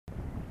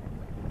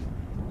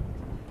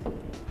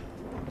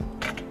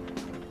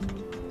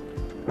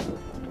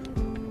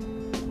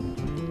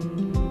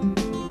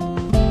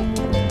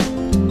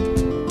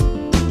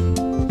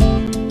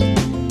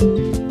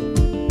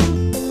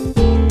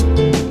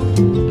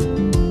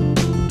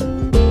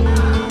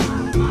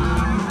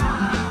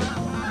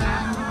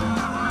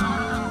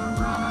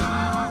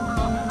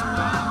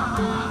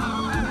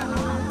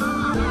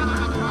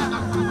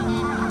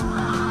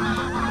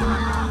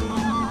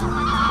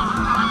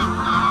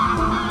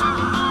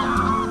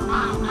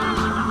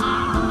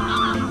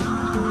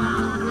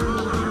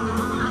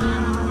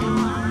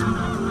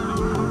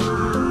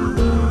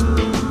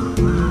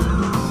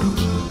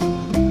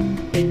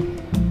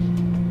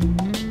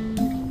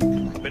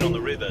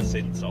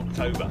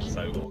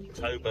So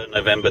October,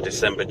 November,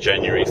 December,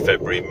 January,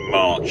 February,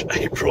 March,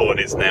 April, and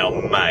it's now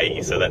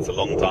May, so that's a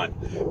long time.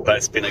 But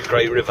it's been a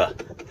great river.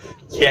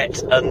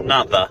 Yet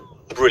another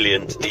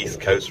brilliant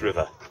East Coast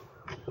river.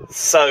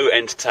 So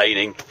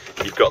entertaining.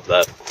 You've got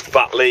the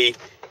Butley,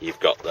 you've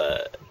got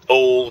the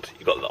Alde,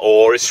 you've got the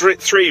Ore. It's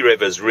three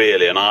rivers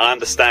really, and I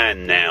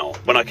understand now.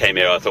 When I came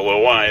here I thought,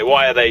 well,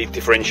 why are they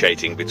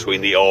differentiating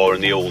between the Ore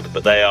and the Alde?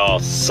 But they are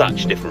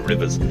such different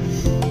rivers.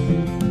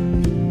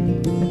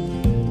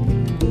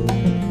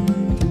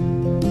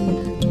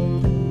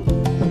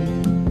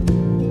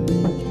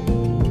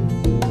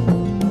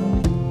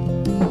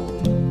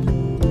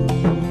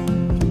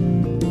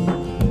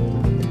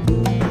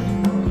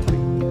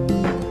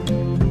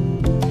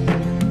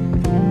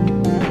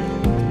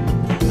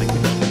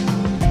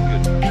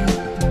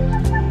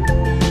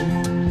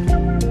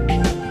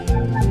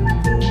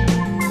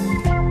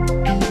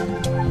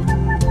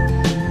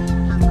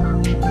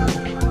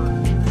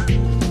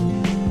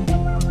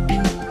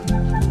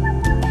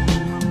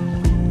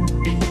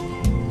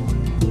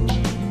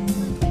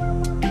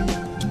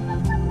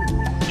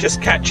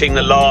 Just catching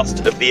the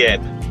last of the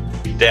ebb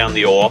down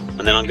the Ore, and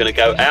then I'm going to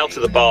go out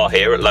of the bar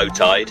here at low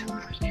tide.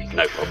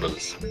 No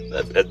problems.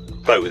 A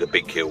boat with a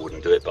big keel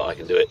wouldn't do it, but I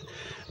can do it.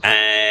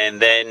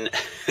 And then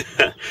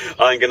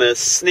I'm going to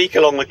sneak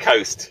along the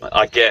coast,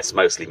 I guess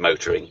mostly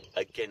motoring,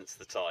 against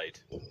the tide,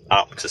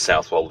 up to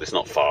Southwold. It's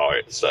not far.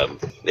 It's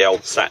the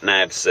old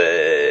sat-nav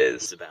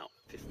says about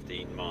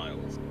 15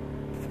 miles.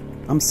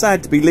 I'm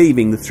sad to be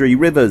leaving the Three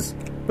Rivers,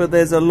 but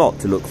there's a lot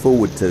to look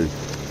forward to.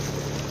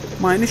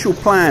 My initial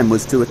plan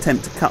was to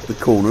attempt to cut the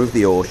corner of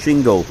the Ore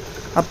shingle.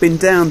 I've been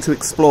down to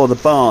explore the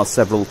bar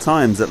several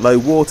times at low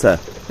water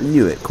and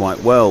knew it quite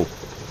well.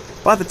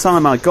 By the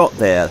time I got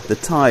there, the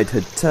tide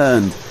had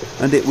turned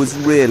and it was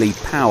really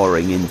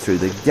powering in through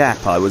the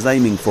gap I was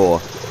aiming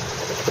for.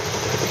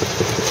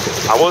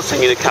 I was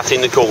thinking of cutting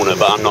the corner,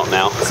 but I'm not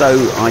now.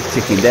 So I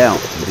chickened out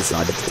and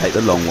decided to take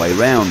the long way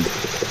round.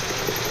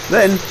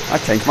 Then I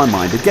changed my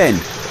mind again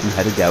and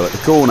had a go at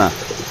the corner.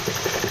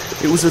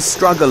 It was a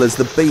struggle as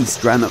the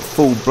beast ran at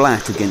full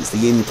blat against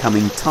the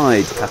incoming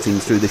tide cutting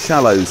through the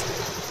shallows.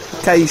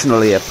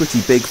 Occasionally a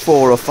pretty big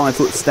 4 or 5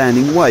 foot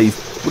standing wave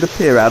would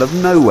appear out of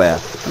nowhere,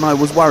 and I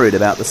was worried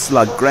about the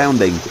slug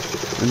grounding.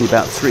 Only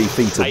about 3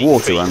 feet of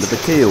water under the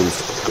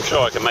keels. I'm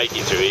sure I can make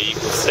it through here. You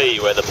can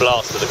see where the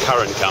blast of the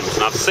current comes,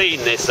 and I've seen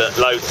this at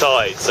low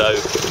tide, so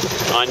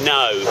I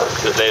know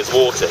that there's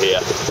water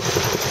here.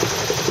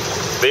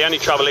 The only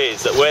trouble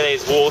is that where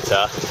there's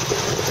water,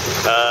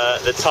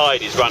 the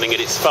tide is running at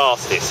its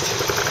fastest,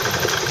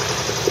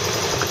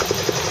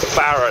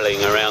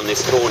 barrelling around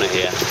this corner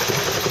here.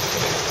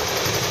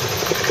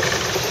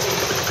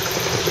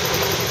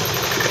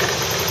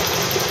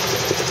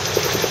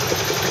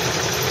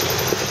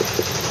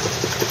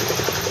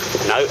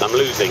 No, I'm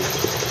losing.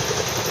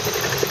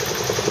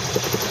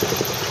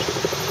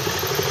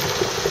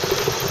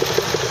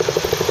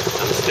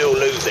 I'm still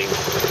losing.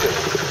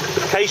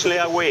 Occasionally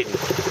I win.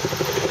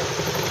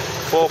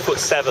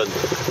 4'7".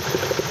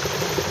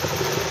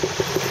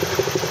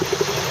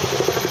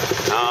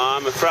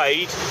 I'm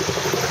afraid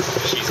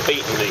she's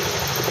beaten me.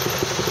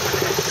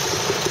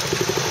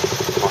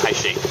 Or has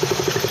she?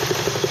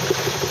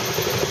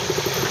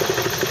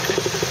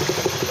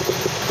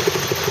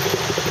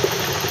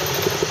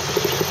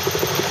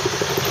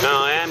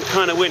 No, I am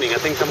kind of winning. I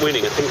think I'm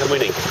winning.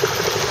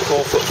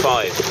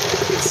 4'5". You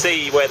can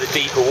see where the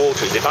deeper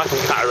water is. If I can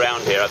cut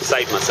around here, I've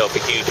saved myself a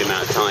huge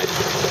amount of time.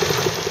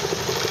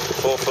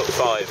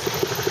 4'5".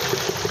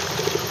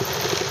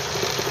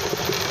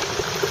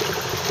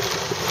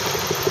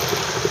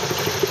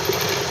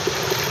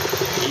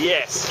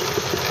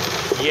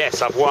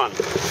 Yes, I've won.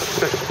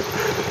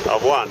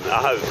 I've won,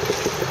 I hope.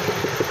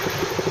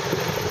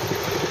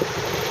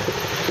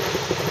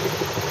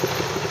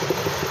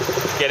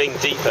 It's getting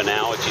deeper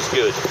now, which is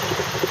good.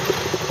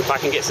 If I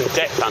can get some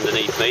depth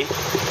underneath me.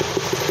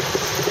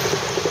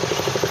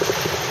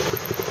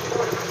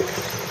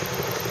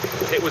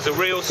 It was a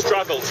real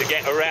struggle to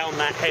get around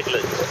that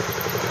headland,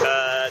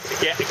 to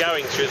get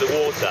going through the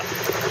water.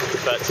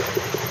 But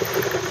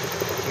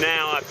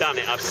now I've done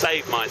it. I've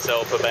saved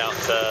myself about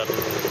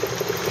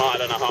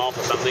mile and a half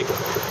or something.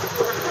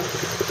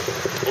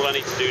 All I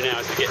need to do now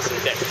is to get some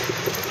depth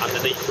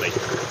underneath me.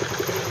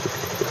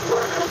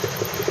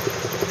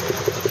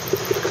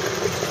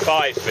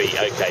 5 feet,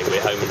 okay,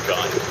 we're home and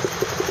dry.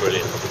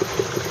 Brilliant.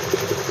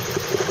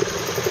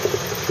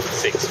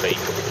 6 feet.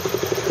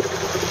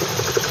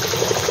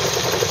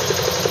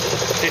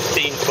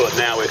 15 foot,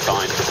 now we're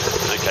fine.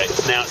 Okay,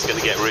 now it's going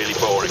to get really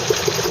boring.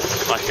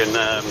 I can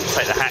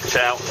take the hatch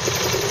out.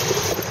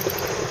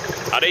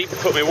 I'd even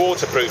put my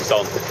waterproofs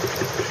on.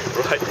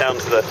 Right down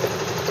to the,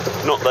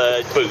 not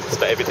the boots,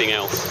 but everything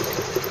else.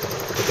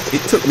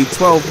 It took me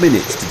 12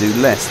 minutes to do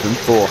less than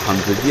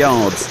 400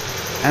 yards,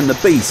 and the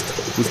beast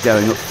was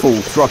going at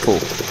full throttle,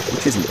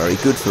 which isn't very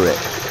good for it.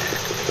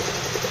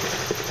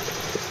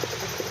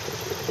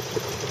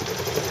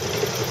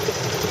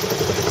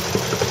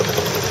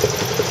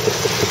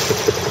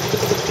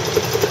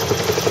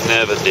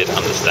 Never did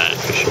understand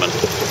fishermen.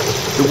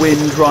 The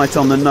wind right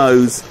on the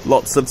nose,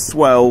 lots of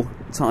swell,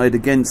 tide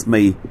against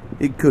me.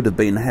 It could have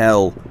been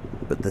hell,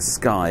 but the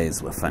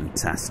skies were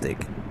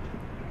fantastic.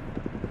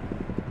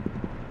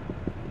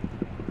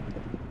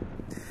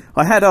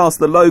 I had asked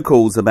the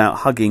locals about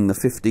hugging the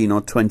 15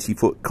 or 20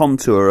 foot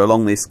contour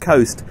along this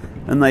coast,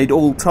 and they'd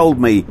all told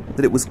me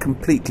that it was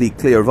completely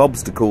clear of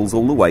obstacles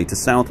all the way to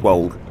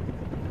Southwold.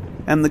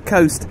 And the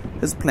coast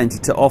has plenty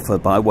to offer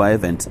by way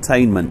of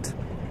entertainment.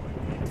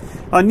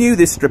 I knew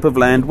this strip of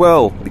land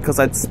well because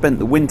I'd spent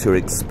the winter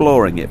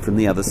exploring it from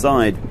the other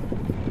side.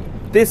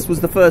 This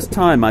was the first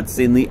time I'd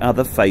seen the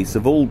other face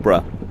of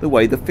Aldeburgh, the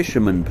way the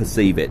fishermen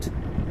perceive it.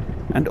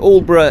 And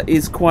Aldeburgh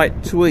is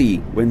quite twee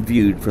when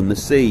viewed from the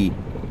sea.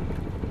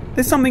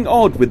 There's something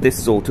odd with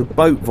this sort of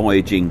boat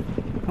voyaging.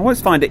 I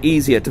always find it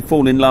easier to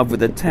fall in love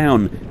with a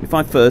town if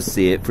I first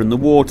see it from the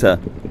water.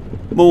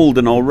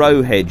 Malden or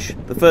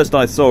Rowhedge, the first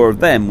I saw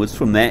of them was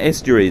from their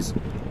estuaries.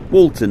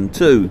 Walton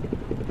too.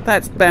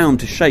 That's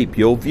bound to shape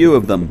your view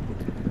of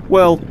them.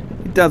 Well,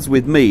 it does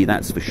with me,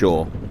 that's for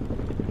sure.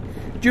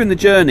 During the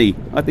journey,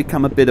 I've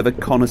become a bit of a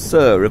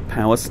connoisseur of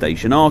power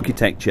station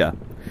architecture.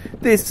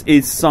 This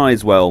is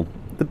Sizewell.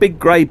 The big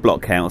grey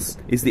blockhouse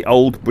is the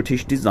old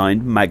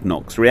British-designed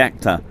Magnox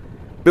reactor,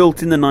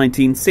 built in the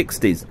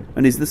 1960s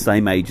and is the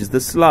same age as the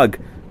Slug,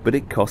 but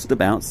it cost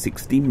about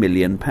 £60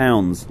 million.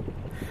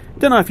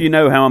 Don't know if you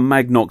know how a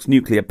Magnox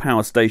nuclear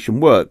power station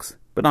works,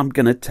 but I'm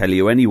going to tell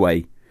you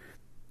anyway.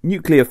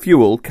 Nuclear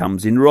fuel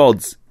comes in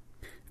rods.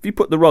 If you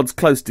put the rods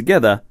close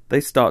together, they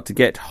start to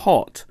get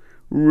hot,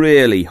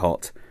 really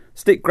hot.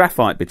 Stick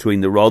graphite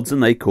between the rods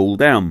and they cool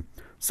down.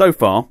 So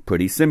far,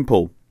 pretty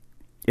simple.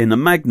 In the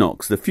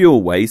Magnox, the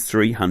fuel weighs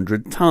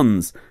 300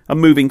 tonnes,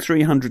 and moving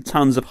 300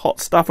 tonnes of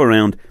hot stuff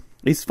around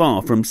is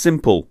far from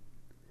simple.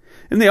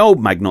 In the old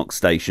Magnox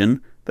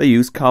station, they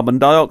use carbon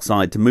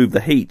dioxide to move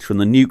the heat from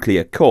the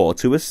nuclear core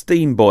to a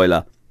steam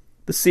boiler.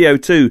 The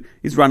CO2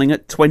 is running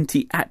at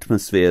 20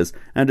 atmospheres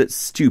and at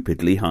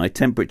stupidly high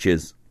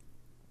temperatures.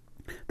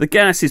 The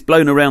gas is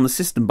blown around the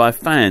system by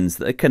fans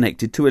that are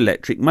connected to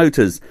electric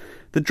motors.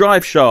 The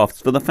drive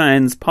shafts for the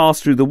fans pass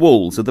through the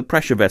walls of the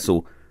pressure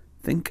vessel.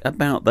 Think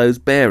about those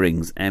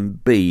bearings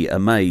and be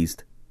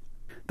amazed.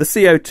 The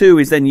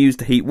CO2 is then used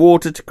to heat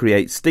water to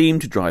create steam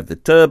to drive the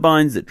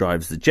turbines that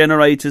drives the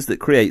generators that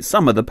create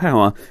some of the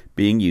power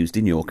being used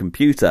in your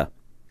computer.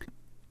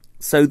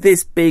 So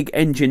this big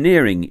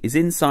engineering is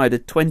inside a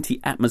 20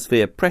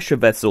 atmosphere pressure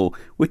vessel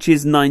which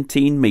is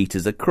 19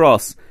 metres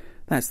across.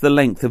 That's the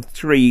length of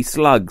 3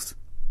 slugs.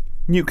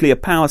 Nuclear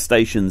power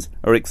stations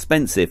are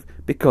expensive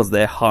because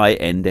they're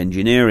high-end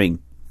engineering.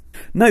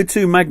 No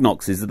two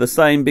Magnoxes are the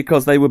same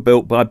because they were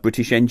built by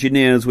British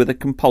engineers with a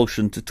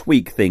compulsion to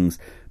tweak things,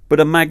 but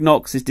a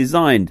Magnox is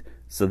designed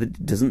so that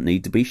it doesn't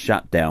need to be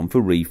shut down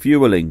for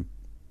refuelling.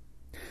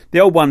 The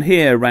old one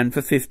here ran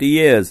for 50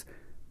 years,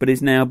 but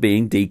is now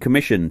being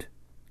decommissioned.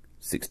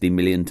 60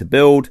 million to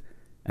build,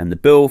 and the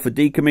bill for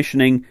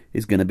decommissioning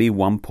is going to be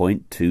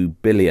 1.2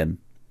 billion.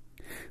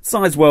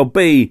 Sizewell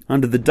B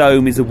under the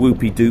dome is a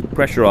whoopie-doop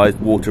pressurised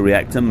water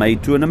reactor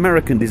made to an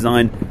American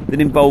design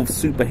that involves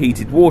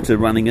superheated water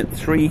running at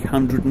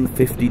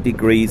 350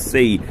 degrees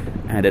C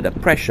and at a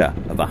pressure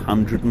of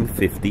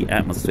 150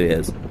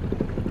 atmospheres.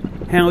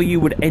 How you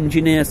would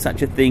engineer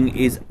such a thing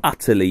is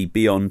utterly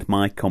beyond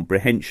my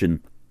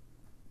comprehension.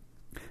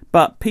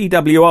 But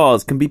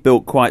PWRs can be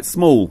built quite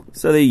small,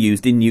 so they're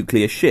used in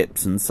nuclear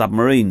ships and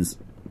submarines.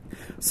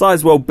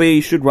 Sizewell B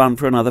should run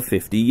for another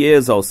 50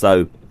 years or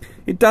so.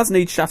 It does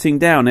need shutting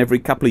down every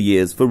couple of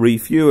years for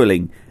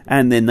refuelling,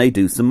 and then they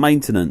do some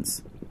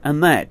maintenance.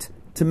 And that,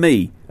 to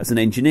me, as an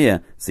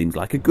engineer, seems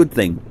like a good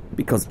thing,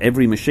 because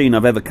every machine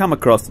I've ever come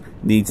across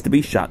needs to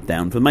be shut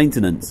down for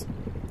maintenance.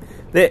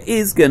 There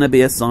is going to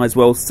be a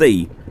Sizewell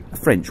C, a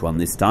French one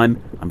this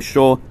time. I'm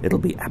sure it'll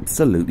be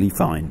absolutely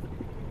fine.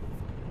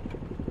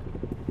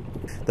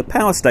 The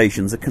power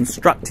stations are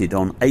constructed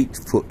on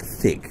 8-foot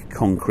thick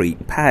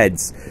concrete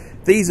pads.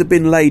 These have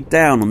been laid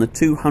down on the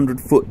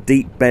 200-foot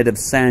deep bed of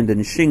sand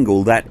and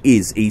shingle that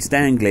is East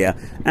Anglia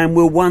and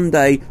will one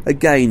day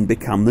again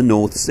become the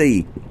North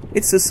Sea.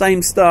 It's the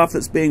same stuff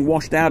that's being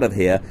washed out of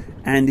here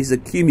and is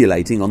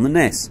accumulating on the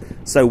Ness.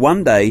 So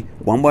one day,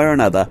 one way or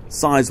another,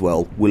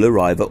 Sizewell will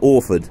arrive at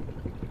Orford.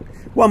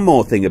 One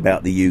more thing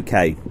about the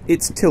UK.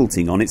 It's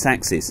tilting on its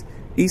axis.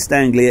 East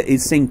Anglia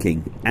is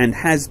sinking and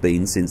has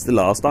been since the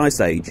last ice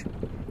age.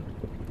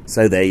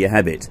 So there you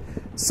have it.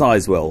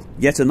 Sizewell,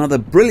 yet another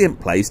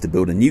brilliant place to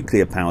build a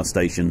nuclear power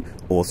station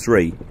or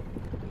 3.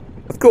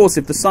 Of course,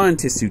 if the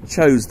scientists who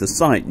chose the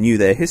site knew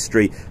their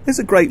history, there's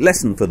a great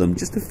lesson for them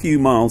just a few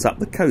miles up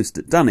the coast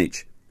at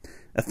Dunwich.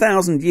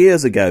 1,000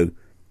 years ago,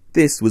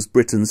 this was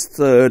Britain's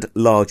 3rd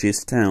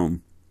largest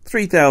town.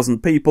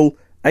 3,000 people,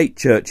 8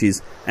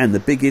 churches and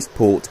the biggest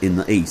port in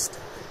the east.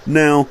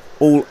 Now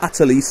all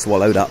utterly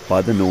swallowed up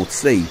by the North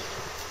Sea.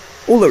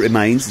 All that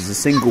remains is a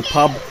single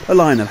pub, a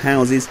line of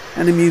houses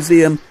and a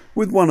museum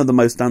with one of the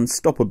most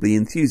unstoppably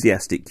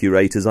enthusiastic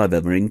curators I've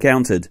ever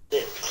encountered.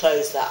 It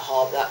closed that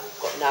harbour, that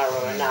got narrowed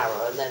narrower and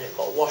narrower, and then it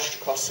got washed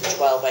across in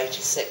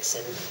 1286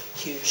 in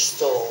huge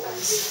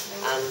storms,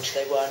 and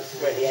they weren't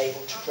really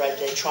able to dredge.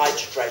 They tried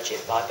to dredge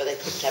it but they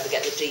couldn't ever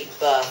get the deep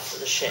berth for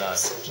the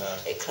ships,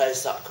 it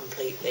closed up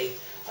completely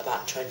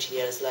about 20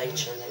 years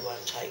later, and they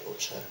weren't able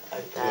to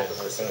open it.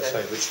 I was going to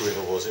say which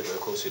river was it, but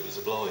of course it was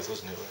the Blythe,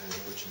 wasn't it,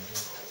 originally?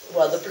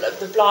 Well,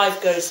 the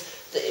Blythe goes,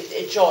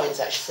 it joins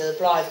actually, so the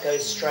Blythe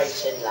goes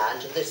straight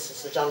inland, and this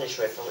is the Dunwich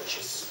River, which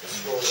is a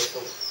small river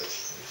which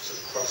sort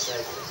of cross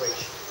over the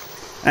bridge.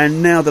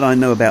 And now that I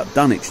know about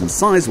Dunwich and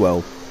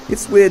Southwold,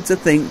 it's weird to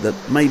think that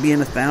maybe in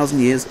 1,000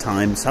 years'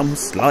 time some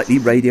slightly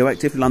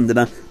radioactive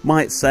Londoner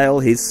might sail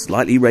his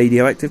slightly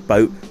radioactive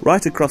boat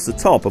right across the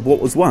top of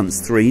what was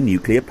once 3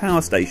 nuclear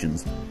power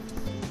stations.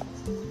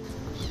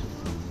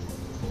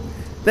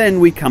 Then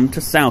we come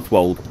to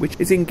Southwold, which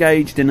is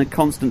engaged in a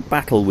constant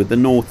battle with the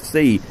North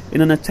Sea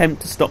in an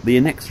attempt to stop the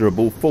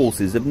inexorable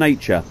forces of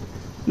nature.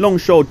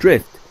 Longshore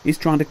Drift is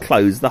trying to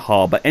close the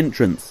harbour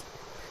entrance.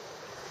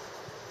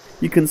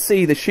 You can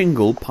see the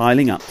shingle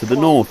piling up to the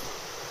north.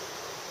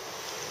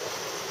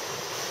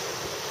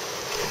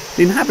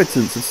 The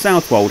inhabitants of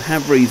Southwold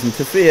have reason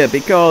to fear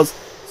because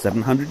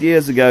 700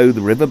 years ago the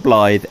River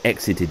Blythe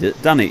exited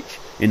at Dunwich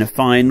in a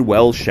fine,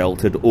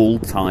 well-sheltered,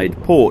 all-tide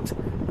port,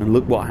 and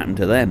look what happened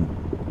to them.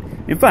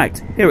 In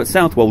fact, here at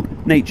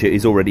Southwold, nature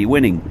is already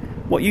winning.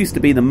 What used to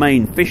be the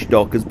main fish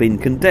dock has been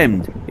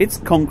condemned. It's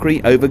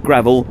concrete over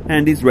gravel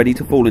and is ready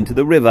to fall into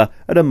the river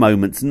at a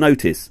moment's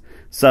notice,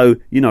 so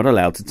you're not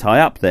allowed to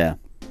tie up there.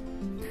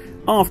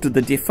 After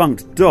the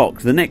defunct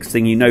dock, the next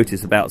thing you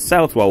notice about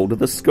Southwold are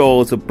the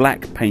scores of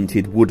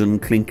black-painted wooden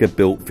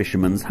clinker-built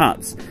fishermen's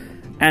huts,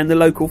 and the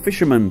local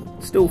fishermen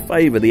still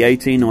favour the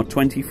 18 or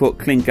 20-foot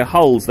clinker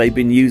hulls they've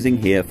been using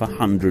here for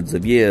hundreds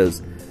of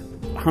years.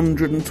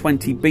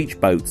 120 beach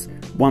boats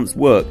once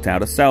worked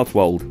out of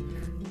Southwold.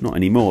 Not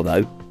anymore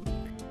though.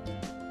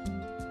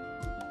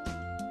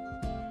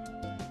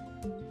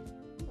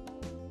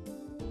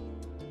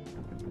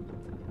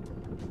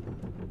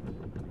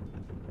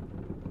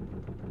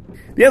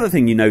 The other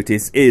thing you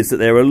notice is that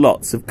there are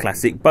lots of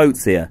classic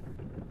boats here.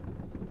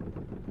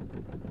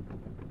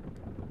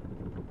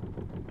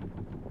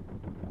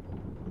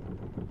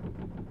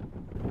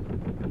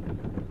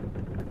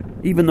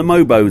 Even the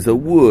mobos are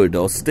wood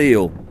or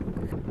steel.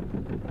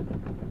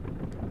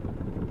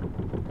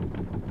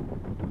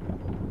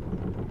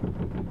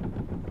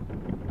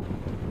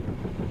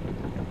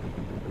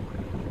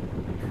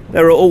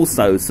 There are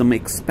also some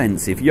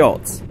expensive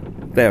yachts,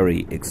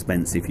 very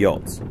expensive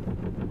yachts.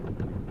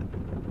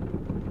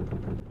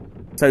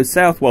 So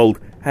Southwold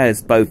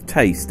has both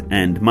taste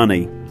and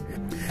money.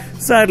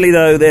 Sadly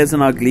though, there's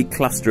an ugly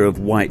cluster of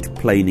white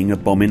planing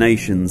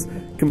abominations,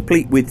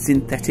 complete with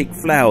synthetic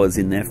flowers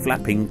in their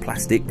flapping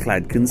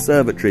plastic-clad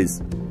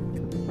conservatories.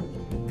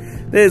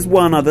 There's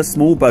one other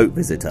small boat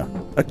visitor,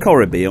 a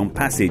Corribee on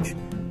passage,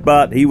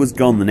 but he was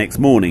gone the next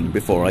morning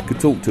before I could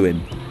talk to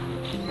him.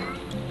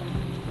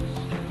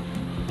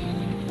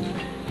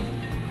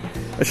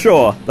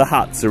 Ashore, the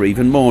huts are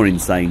even more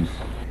insane.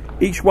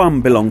 Each one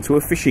belonged to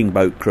a fishing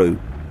boat crew.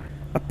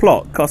 A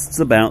plot costs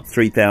about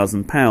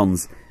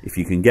 £3,000 if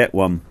you can get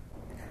one.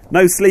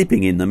 No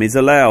sleeping in them is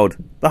allowed.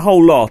 The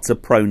whole lot are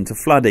prone to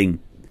flooding.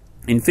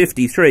 In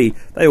 '53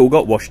 they all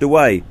got washed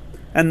away,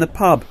 and the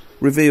pub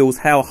reveals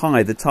how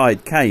high the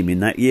tide came in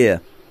that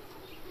year.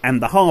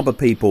 And the harbour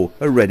people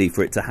are ready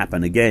for it to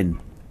happen again.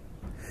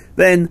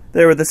 Then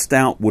there are the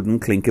stout wooden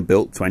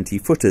clinker-built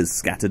 20-footers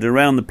scattered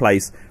around the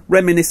place,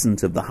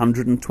 reminiscent of the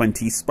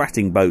 120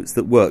 spratting boats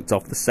that worked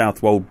off the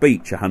Southwold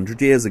beach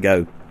 100 years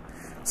ago.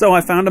 So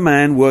I found a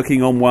man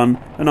working on one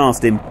and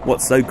asked him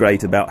what's so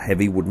great about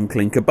heavy wooden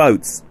clinker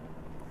boats.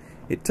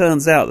 It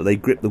turns out that they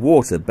grip the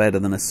water better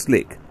than a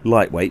slick,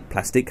 lightweight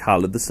plastic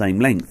hull of the same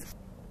length.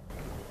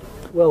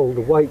 Well,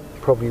 the weight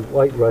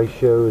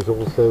ratio is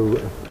also...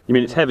 You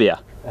mean it's heavier?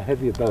 A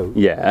heavier boat.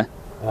 Yeah.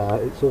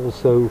 It's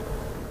also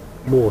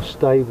more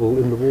stable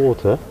in the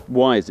water.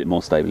 Why is it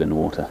more stable in the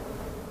water?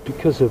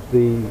 Because of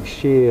the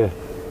sheer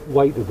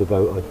weight of the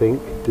boat, I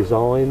think.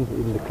 Design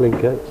in the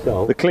clinker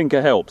itself. The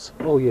clinker helps?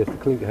 Oh yes, the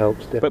clinker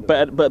helps,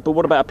 definitely. But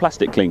what about a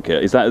plastic clinker?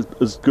 Is that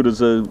as good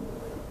as a...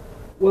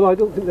 Well, I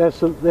don't think they're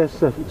so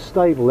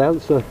stable. They're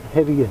so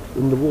heavier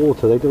in the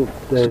water. They don't...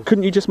 So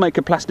couldn't you just make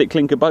a plastic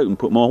clinker boat and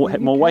put more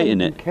weight in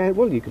it?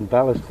 Well, you can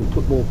ballast and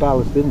put more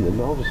ballast in them,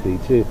 obviously,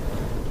 to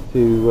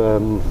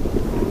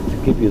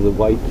give you the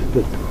weight.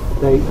 But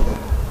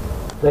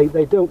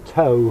they don't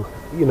tow.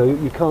 You know,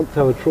 you can't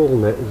tow a trawl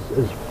net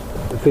as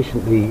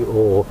efficiently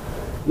or,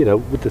 you know,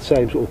 with the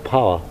same sort of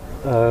power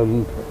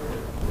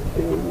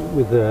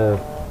with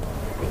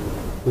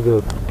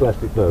a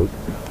plastic boat.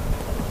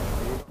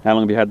 How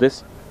long have you had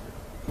this?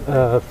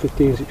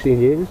 15,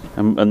 16 years.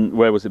 And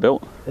where was it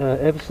built?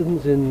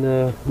 Everson's in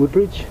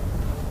Woodbridge.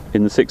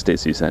 In the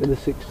 60s, you said? In the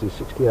 60s,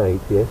 68,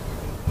 yes.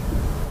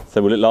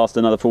 So will it last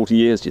another 40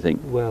 years, do you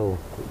think? Well,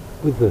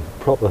 with the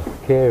proper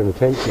care and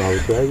attention, I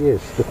would say,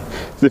 yes.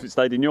 So if it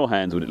stayed in your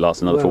hands, would it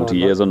last another 40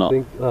 years or not?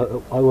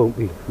 I won't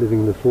be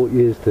living the 40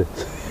 years to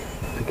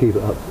to keep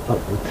it up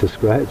to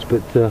scratch,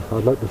 but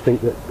I'd like to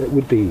think that it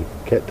would be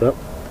kept up.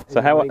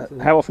 So how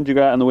often do you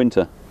go out in the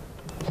winter?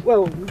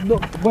 Well,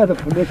 not weather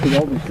permitting,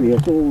 obviously.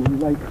 It's all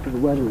related to the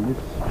weather.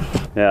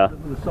 Yeah.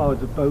 The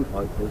sides of boat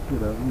like this, you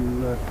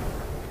know,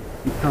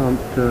 you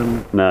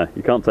can't. No,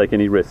 you can't take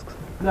any risks.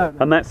 No.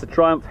 And that's the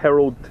Triumph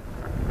Herald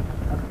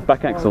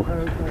back axle.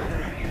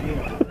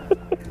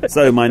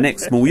 So my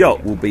next small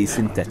yacht will be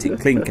synthetic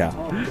clinker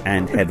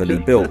and heavily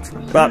built,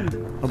 but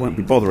I won't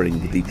be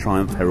bothering with the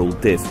Triumph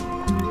Herald diff.